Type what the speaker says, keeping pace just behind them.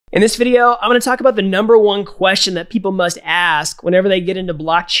In this video, I'm going to talk about the #1 question that people must ask whenever they get into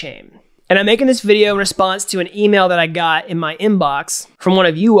blockchain. And I'm making this video in response to an email that I got in my inbox from one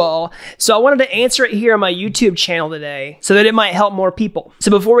of you all. So I wanted to answer it here on my YouTube channel today so that it might help more people. So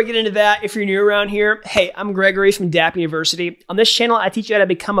before we get into that, if you're new around here, hey, I'm Gregory from Dapp University. On this channel, I teach you how to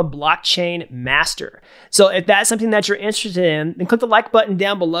become a blockchain master. So if that's something that you're interested in, then click the like button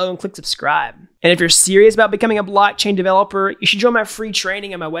down below and click subscribe. And if you're serious about becoming a blockchain developer, you should join my free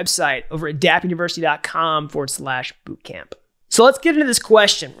training on my website over at dappuniversity.com/bootcamp. So let's get into this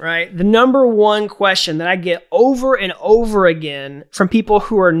question, right? The #1 question that I get over and over again from people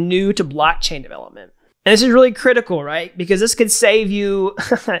who are new to blockchain development. And this is really critical, right? Because this could save you,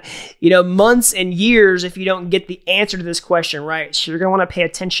 months and years if you don't get the answer to this question right. So you're gonna wanna pay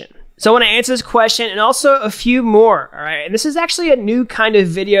attention. So I want to answer this question and also a few more, all right? And this is actually a new kind of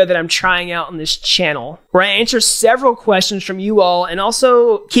video that I'm trying out on this channel where I answer several questions from you all and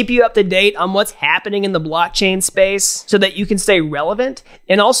also keep you up to date on what's happening in the blockchain space so that you can stay relevant,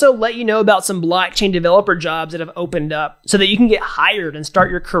 and also let you know about some blockchain developer jobs that have opened up so that you can get hired and start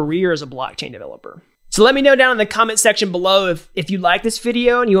your career as a blockchain developer. So let me know down in the comment section below if you like this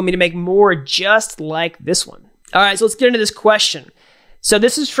video and you want me to make more just like this one. All right, so let's get into this question. So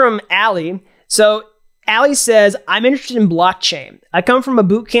this is from Allie. So Allie says, I'm interested in blockchain. I come from a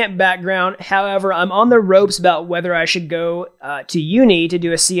bootcamp background. However, I'm on the ropes about whether I should go to uni to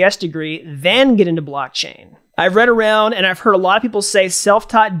do a CS degree, then get into blockchain. I've read around and I've heard a lot of people say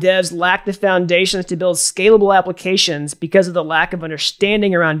self-taught devs lack the foundations to build scalable applications because of the lack of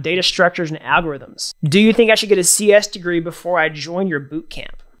understanding around data structures and algorithms. Do you think I should get a CS degree before I join your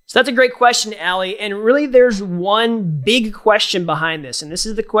bootcamp? So that's a great question, Allie, and really there's one big question behind this, and this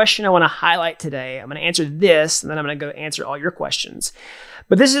is the question I want to highlight today. I'm going to answer this, and then I'm going to go answer all your questions.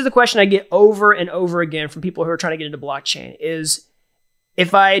 But this is the question I get over and over again from people who are trying to get into blockchain is,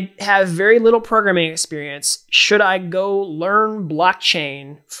 if I have very little programming experience, should I go learn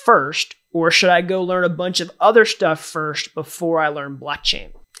blockchain first, or should I go learn a bunch of other stuff first before I learn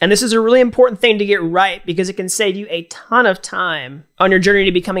blockchain? And this is a really important thing to get right because it can save you a ton of time on your journey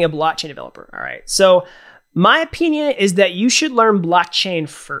to becoming a blockchain developer. All right. So my opinion is that you should learn blockchain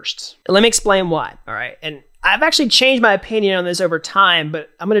first. Let me explain why. All right. And I've actually changed my opinion on this over time,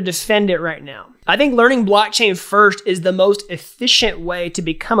 but I'm going to defend it right now. I think learning blockchain first is the most efficient way to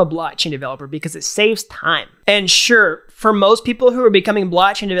become a blockchain developer because it saves time. And sure, for most people who are becoming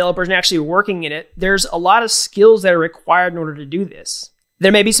blockchain developers and actually working in it, there's a lot of skills that are required in order to do this.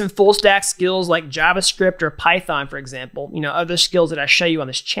 There may be some full stack skills like JavaScript or Python, for example, other skills that I show you on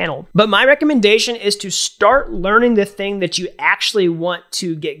this channel. But my recommendation is to start learning the thing that you actually want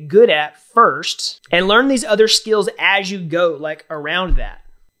to get good at first and learn these other skills as you go, like around that.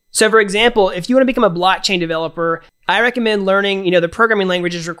 So for example, if you want to become a blockchain developer, I recommend learning, the programming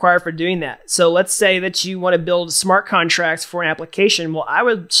languages required for doing that. So let's say that you want to build smart contracts for an application. Well, I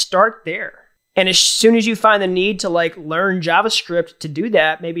would start there. And as soon as you find the need to learn JavaScript to do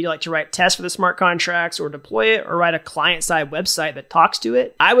that, maybe to write tests for the smart contracts or deploy it or write a client-side website that talks to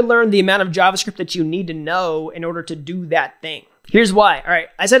it, I would learn the amount of JavaScript that you need to know in order to do that thing. Here's why. All right,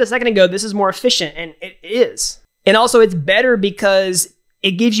 I said a second ago, this is more efficient, and it is. And also it's better because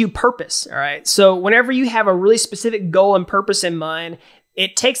it gives you purpose, all right? So whenever you have a really specific goal and purpose in mind,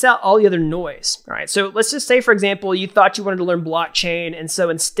 it takes out all the other noise, all right? So let's just say, for example, you thought you wanted to learn blockchain, and so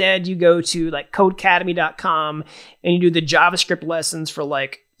instead you go to codecademy.com and you do the JavaScript lessons for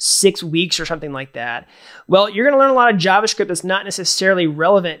 6 weeks or something like that. Well, you're gonna learn a lot of JavaScript that's not necessarily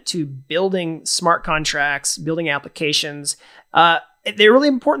relevant to building smart contracts, building applications. The really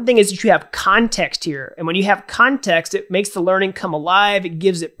important thing is that you have context here. And when you have context, it makes the learning come alive, it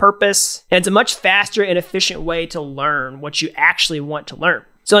gives it purpose, and it's a much faster and efficient way to learn what you actually want to learn.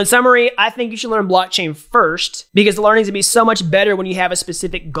 So in summary, I think you should learn blockchain first because the learning is gonna be so much better when you have a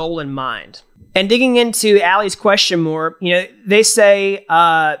specific goal in mind. And digging into Allie's question more, they say,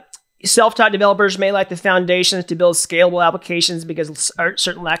 self-taught developers may lack the foundations to build scalable applications because of a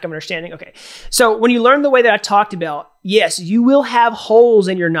certain lack of understanding. Okay, so when you learn the way that I talked about, yes, you will have holes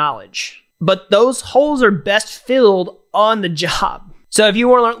in your knowledge, but those holes are best filled on the job. So if you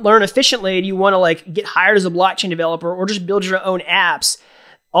want to learn efficiently and you want to get hired as a blockchain developer or just build your own apps,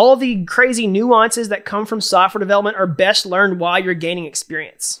 all the crazy nuances that come from software development are best learned while you're gaining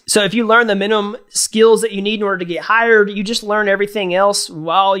experience. So if you learn the minimum skills that you need in order to get hired, you just learn everything else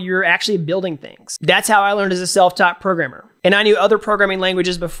while you're actually building things. That's how I learned as a self-taught programmer. And I knew other programming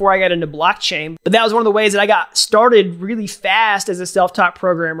languages before I got into blockchain, but that was one of the ways that I got started really fast as a self-taught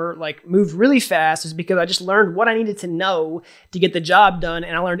programmer, moved really fast, is because I just learned what I needed to know to get the job done,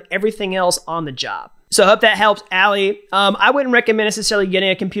 and I learned everything else on the job. So I hope that helps, Allie. I wouldn't recommend necessarily getting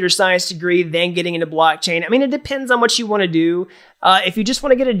a computer science degree, then getting into blockchain. I mean, it depends on what you want to do. If you just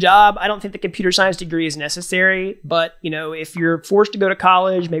want to get a job, I don't think the computer science degree is necessary. But, if you're forced to go to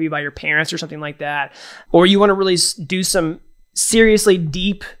college, maybe by your parents or something like that, or you want to really do some seriously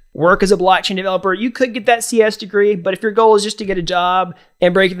deep work as a blockchain developer, you could get that CS degree. But if your goal is just to get a job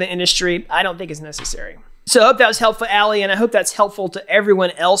and break into the industry, I don't think it's necessary. So I hope that was helpful, Allie, and I hope that's helpful to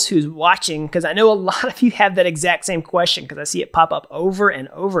everyone else who's watching, because I know a lot of you have that exact same question because I see it pop up over and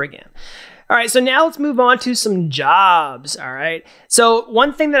over again. All right, so now let's move on to some jobs, all right? So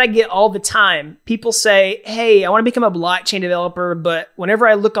one thing that I get all the time, people say, hey, I want to become a blockchain developer, but whenever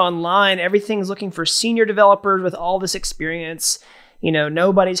I look online, everything's looking for senior developers with all this experience.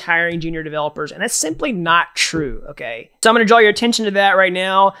 Nobody's hiring junior developers, and that's simply not true, okay? So I'm going to draw your attention to that right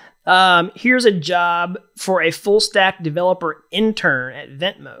now. Here's a job for a full stack developer intern at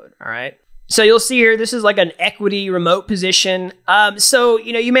Vent Mode, all right? So you'll see here, this is like an equity remote position. So,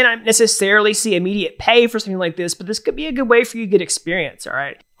 you may not necessarily see immediate pay for something like this, but this could be a good way for you to get experience, all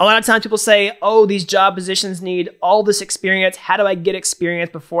right? A lot of times people say, oh, these job positions need all this experience. How do I get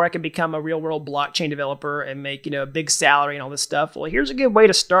experience before I can become a real world blockchain developer and make, a big salary and all this stuff? Well, here's a good way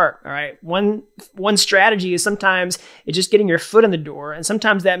to start, all right? One strategy is sometimes it's just getting your foot in the door. And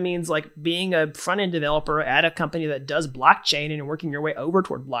sometimes that means like being a front-end developer at a company that does blockchain and working your way over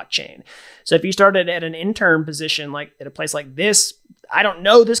toward blockchain. So if you started at an intern position, like at a place like this, I don't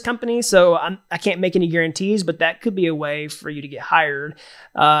know this company, so I can't make any guarantees, but that could be a way for you to get hired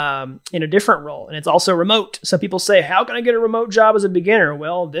in a different role. And it's also remote. So people say, how can I get a remote job as a beginner?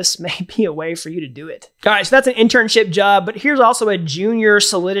 Well, this may be a way for you to do it. All right, so that's an internship job, but here's also a junior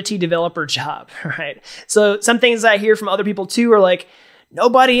Solidity developer job, all right? So some things I hear from other people too are like,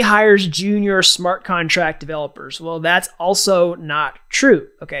 nobody hires junior smart contract developers. Well, that's also not true.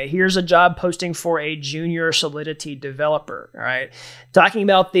 Okay, here's a job posting for a junior Solidity developer. All right, talking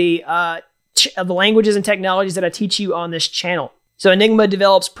about the languages and technologies that I teach you on this channel. So Enigma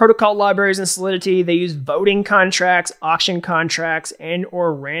develops protocol libraries in Solidity. They use voting contracts, auction contracts, and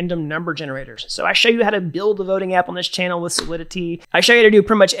or random number generators. So I show you how to build a voting app on this channel with Solidity. I show you how to do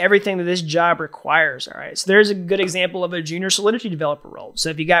pretty much everything that this job requires. All right, so there's a good example of a junior Solidity developer role. So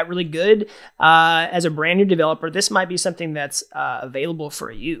if you got really good as a brand new developer, this might be something that's available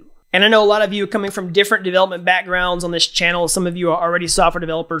for you. And I know a lot of you are coming from different development backgrounds on this channel. Some of you are already software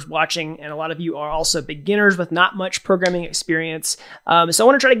developers watching, and a lot of you are also beginners with not much programming experience. So I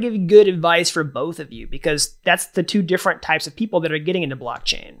want to try to give you good advice for both of you, because that's the two different types of people that are getting into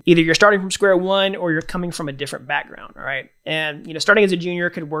blockchain. Either you're starting from square one or you're coming from a different background, all right? And starting as a junior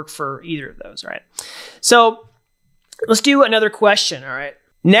could work for either of those, all right? So let's do another question, all right?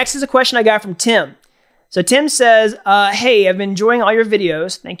 Next is a question I got from Tim. So Tim says, hey, I've been enjoying all your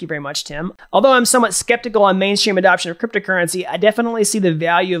videos. Thank you very much, Tim. Although I'm somewhat skeptical on mainstream adoption of cryptocurrency, I definitely see the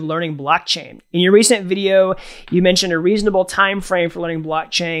value of learning blockchain. In your recent video, you mentioned a reasonable time frame for learning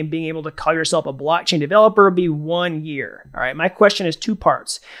blockchain. Being able to call yourself a blockchain developer would be 1 year. All right, my question is 2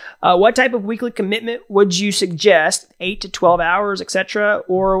 parts. What type of weekly commitment would you suggest? 8 to 12 hours, etc.,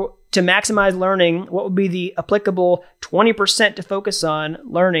 or to maximize learning, what would be the applicable 20% to focus on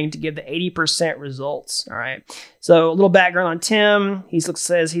learning to give the 80% results? All right. So a little background on Tim. He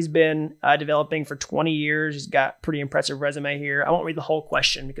says he's been developing for 20 years. He's got a pretty impressive resume here. I won't read the whole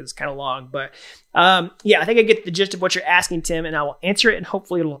question because it's kind of long, but yeah, I think I get the gist of what you're asking, Tim, and I will answer it, and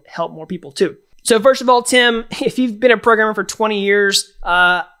hopefully it'll help more people too. So first of all, Tim, if you've been a programmer for 20 years,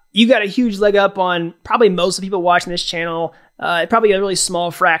 you got a huge leg up on probably most of the people watching this channel. Probably a really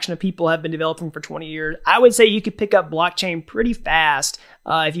small fraction of people have been developing for 20 years. I would say you could pick up blockchain pretty fast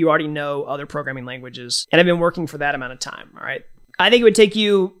if you already know other programming languages and have been working for that amount of time, all right? I think it would take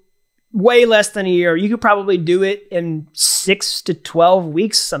you way less than a year. You could probably do it in 6 to 12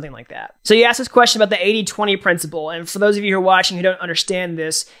 weeks, something like that. So you asked this question about the 80-20 principle. And for those of you who are watching who don't understand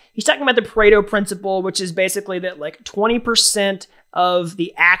this, he's talking about the Pareto Principle, which is basically that like 20% of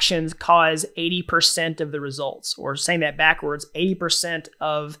the actions cause 80% of the results, or saying that backwards, 80%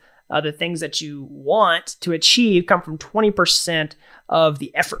 of the things that you want to achieve come from 20% of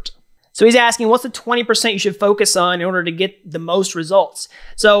the effort. So he's asking, what's the 20% you should focus on in order to get the most results?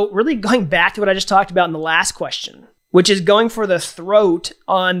 So really going back to what I just talked about in the last question, which is going for the throat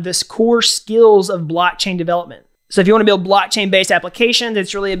on this core skills of blockchain development. So if you want to build blockchain-based applications,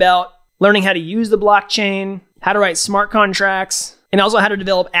 it's really about learning how to use the blockchain, how to write smart contracts, and also how to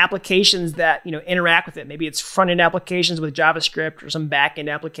develop applications that interact with it. Maybe it's front-end applications with JavaScript, or some back-end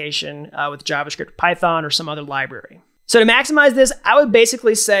application with JavaScript, Python, or some other library. So to maximize this, I would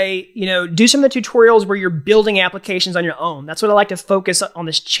basically say, do some of the tutorials where you're building applications on your own. That's what I like to focus on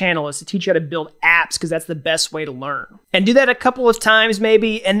this channel, is to teach you how to build apps, because that's the best way to learn. And do that a couple of times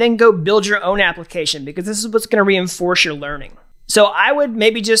maybe, and then go build your own application, because this is what's going to reinforce your learning. So I would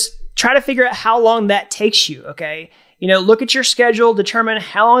maybe just try to figure out how long that takes you, okay? Look at your schedule, determine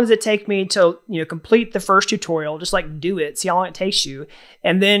how long does it take me to, complete the first tutorial, just like do it, see how long it takes you,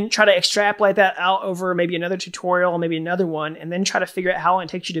 and then try to extrapolate that out over maybe another tutorial, maybe another one, and then try to figure out how long it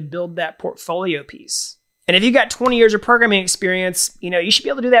takes you to build that portfolio piece. And if you've got 20 years of programming experience, you should be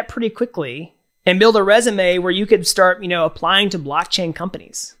able to do that pretty quickly and build a resume where you could start, applying to blockchain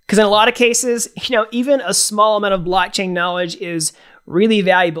companies. Because in a lot of cases, even a small amount of blockchain knowledge is really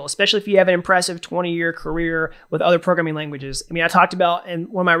valuable, especially if you have an impressive 20-year career with other programming languages. I talked about in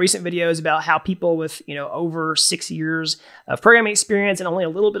one of my recent videos about how people with, over 6 years of programming experience and only a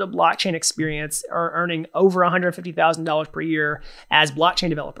little bit of blockchain experience are earning over $150,000 per year as blockchain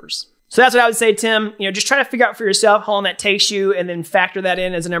developers. So that's what I would say, Tim. Just try to figure out for yourself how long that takes you, and then factor that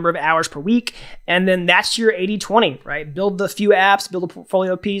in as a number of hours per week. And then that's your 80-20, right? Build the few apps, build a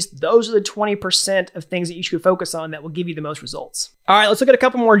portfolio piece. Those are the 20% of things that you should focus on that will give you the most results. All right, let's look at a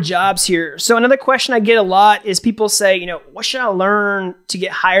couple more jobs here. So another question I get a lot is people say, what should I learn to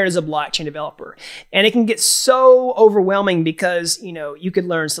get hired as a blockchain developer? And it can get so overwhelming because, you could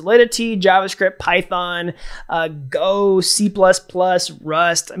learn Solidity, JavaScript, Python, Go, C++,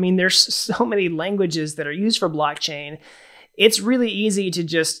 Rust. There's so many languages that are used for blockchain. It's really easy to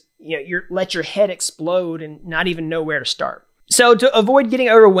just, let your head explode and not even know where to start. So to avoid getting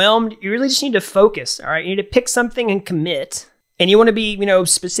overwhelmed, you really just need to focus, all right? You need to pick something and commit. And you want to be,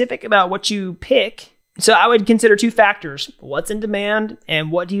 specific about what you pick. So I would consider two factors: what's in demand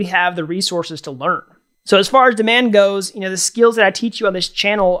and what do you have the resources to learn. So as far as demand goes, the skills that I teach you on this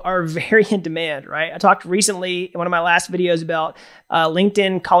channel are very in demand, right? I talked recently in one of my last videos about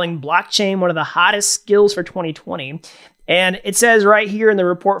LinkedIn calling blockchain one of the hottest skills for 2020. And it says right here in the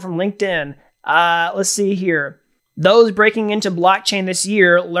report from LinkedIn, let's see here. Those breaking into blockchain this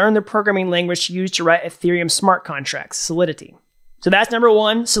year learn the programming language used to write Ethereum smart contracts, Solidity. So that's number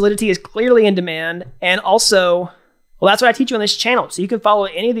one. Solidity is clearly in demand. And also, well, that's what I teach you on this channel. So you can follow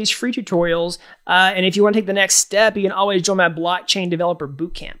any of these free tutorials. And if you want to take the next step, you can always join my Blockchain Developer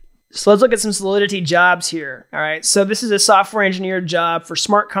Bootcamp. So let's look at some Solidity jobs here. All right. So this is a software engineer job for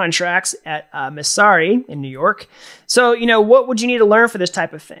smart contracts at Messari in New York. So, what would you need to learn for this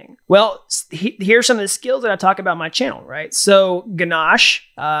type of thing? Well, here's some of the skills that I talk about on my channel, right? So Ganache,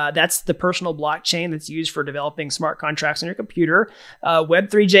 that's the personal blockchain that's used for developing smart contracts on your computer.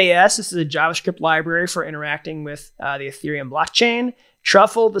 Web3.js, this is a JavaScript library for interacting with the Ethereum blockchain.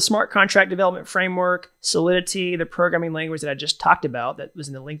 Truffle, the smart contract development framework. Solidity, the programming language that I just talked about that was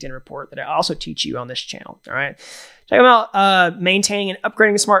in the LinkedIn report that I also teach you on this channel. All right. Talking about maintaining and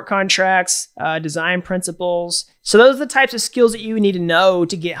upgrading smart contracts, design principles. So those are the types of skills that you need to know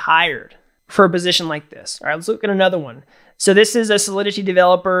to get hired for a position like this. All right, let's look at another one. So this is a Solidity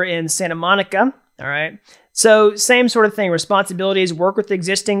developer in Santa Monica. All right. So same sort of thing, responsibilities, work with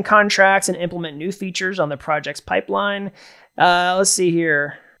existing contracts and implement new features on the project's pipeline. Let's see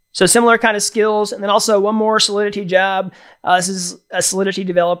here. So similar kind of skills. And then also one more Solidity job. This is a Solidity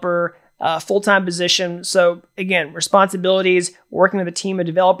developer, full-time position. So again, responsibilities, working with a team of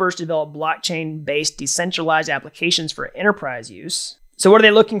developers to develop blockchain-based decentralized applications for enterprise use. So what are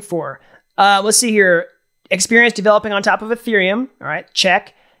they looking for? Let's see here. Experience developing on top of Ethereum. All right,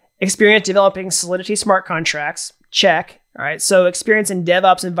 check. Experience developing Solidity smart contracts. Check. All right, so experience in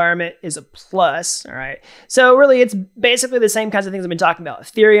DevOps environment is a plus. All right, so really it's basically the same kinds of things I've been talking about: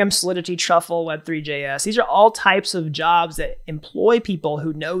 Ethereum, Solidity, Truffle, Web3.js. These are all types of jobs that employ people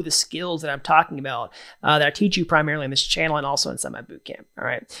who know the skills that I'm talking about that I teach you primarily on this channel and also inside my bootcamp. All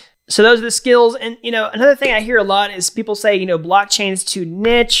right, so those are the skills. And another thing I hear a lot is people say blockchain's too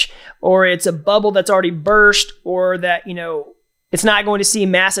niche, or it's a bubble that's already burst, or that it's not going to see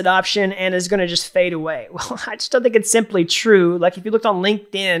mass adoption and is going to just fade away. Well, I just don't think it's simply true. Like if you looked on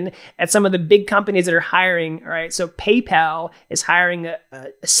LinkedIn at some of the big companies that are hiring, all right, so PayPal is hiring a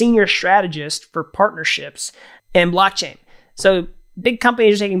senior strategist for partnerships and blockchain. So big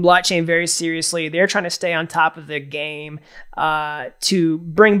companies are taking blockchain very seriously. They're trying to stay on top of the game to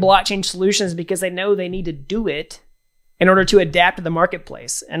bring blockchain solutions because they know they need to do it in order to adapt to the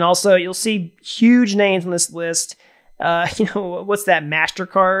marketplace. And also you'll see huge names on this list. What's that?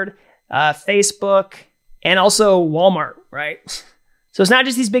 MasterCard, Facebook, and also Walmart, right? So it's not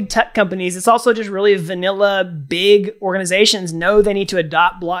just these big tech companies. It's also just really vanilla, big organizations know they need to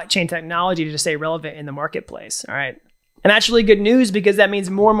adopt blockchain technology to stay relevant in the marketplace, all right? And that's really good news because that means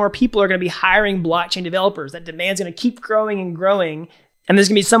more and more people are going to be hiring blockchain developers. That demand's going to keep growing and growing. And there's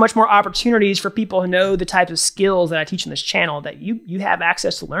going to be so much more opportunities for people who know the types of skills that I teach on this channel that you have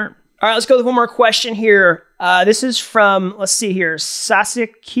access to learn. All right, let's go with one more question here. This is from, let's see here,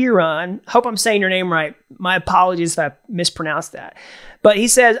 Sasik Kiran. Hope I'm saying your name right. My apologies if I mispronounced that. But he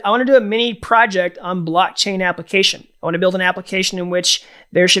says, I want to do a mini project on blockchain application. I want to build an application in which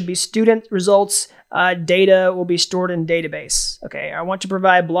there should be student results. Data will be stored in database. Okay, I want to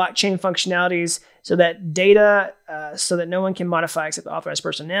provide blockchain functionalities so that data, so that no one can modify except authorized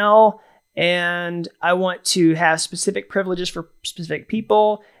personnel. And I want to have specific privileges for specific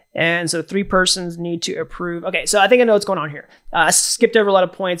people. And so 3 persons need to approve. Okay, so I think I know what's going on here. I skipped over a lot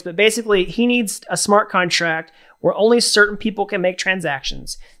of points, but basically he needs a smart contract where only certain people can make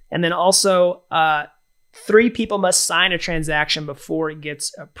transactions. And then also 3 people must sign a transaction before it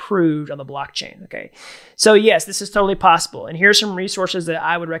gets approved on the blockchain. Okay, so yes, this is totally possible. And here's some resources that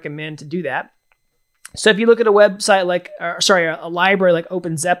I would recommend to do that. So if you look at a website like, a library like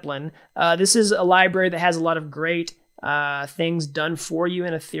OpenZeppelin, this is a library that has a lot of great things done for you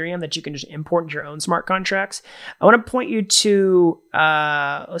in Ethereum that you can just import into your own smart contracts. I want to point you to,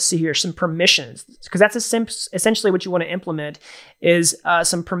 let's see here, some permissions, because that's essentially what you want to implement is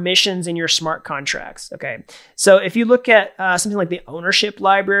some permissions in your smart contracts. Okay, so if you look at something like the ownership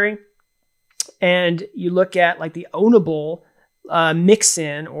library, and you look at like the ownable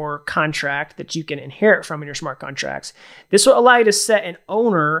mix-in or contract that you can inherit from in your smart contracts, this will allow you to set an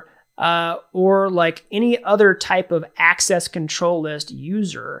owner or like any other type of access control list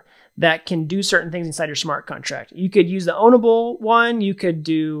user that can do certain things inside your smart contract. You could use the ownable one. You could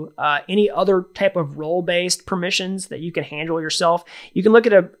do any other type of role-based permissions that you can handle yourself. You can look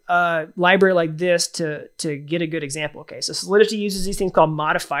at a library like this to get a good example. Okay, so Solidity uses these things called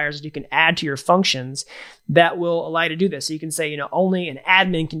modifiers that you can add to your functions that will allow you to do this. So you can say, only an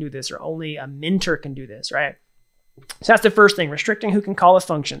admin can do this, or only a mentor can do this, right? So that's the first thing, restricting who can call the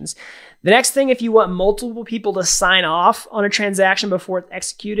functions. The next thing, if you want multiple people to sign off on a transaction before it's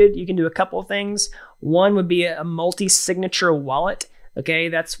executed, you can do a couple of things. One would be a multi-signature wallet. Okay,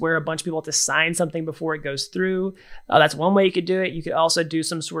 that's where a bunch of people have to sign something before it goes through. That's one way you could do it. You could also do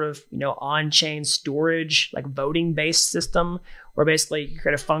some sort of, on-chain storage, like voting-based system, where basically you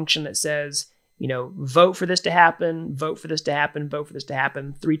create a function that says, vote for this to happen, vote for this to happen, vote for this to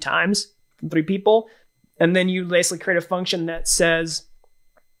happen 3 times from 3 people. And then you basically create a function that says,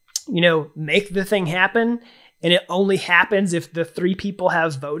 make the thing happen. And it only happens if the 3 people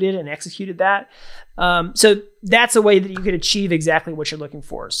have voted and executed that. So that's a way that you could achieve exactly what you're looking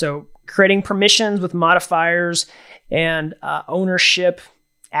for. So creating permissions with modifiers and ownership,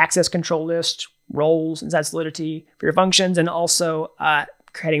 access control list, roles inside Solidity for your functions, and also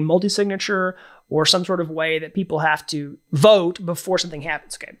creating multi-signature or some sort of way that people have to vote before something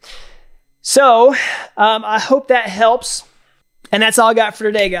happens. Okay. So I hope that helps. And that's all I got for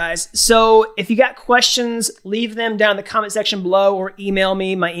today, guys. So if you got questions, leave them down in the comment section below or email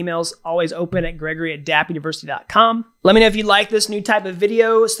me. My email's always open at gregory@dappuniversity.com. Let me know if you like this new type of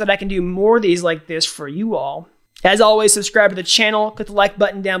video so that I can do more of these like this for you all. As always, subscribe to the channel. Click the like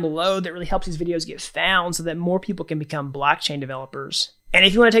button down below. That really helps these videos get found so that more people can become blockchain developers. And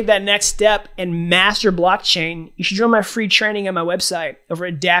if you want to take that next step and master blockchain, you should join my free training on my website over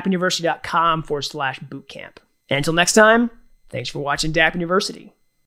at dappuniversity.com/bootcamp. And until next time, thanks for watching Dapp University.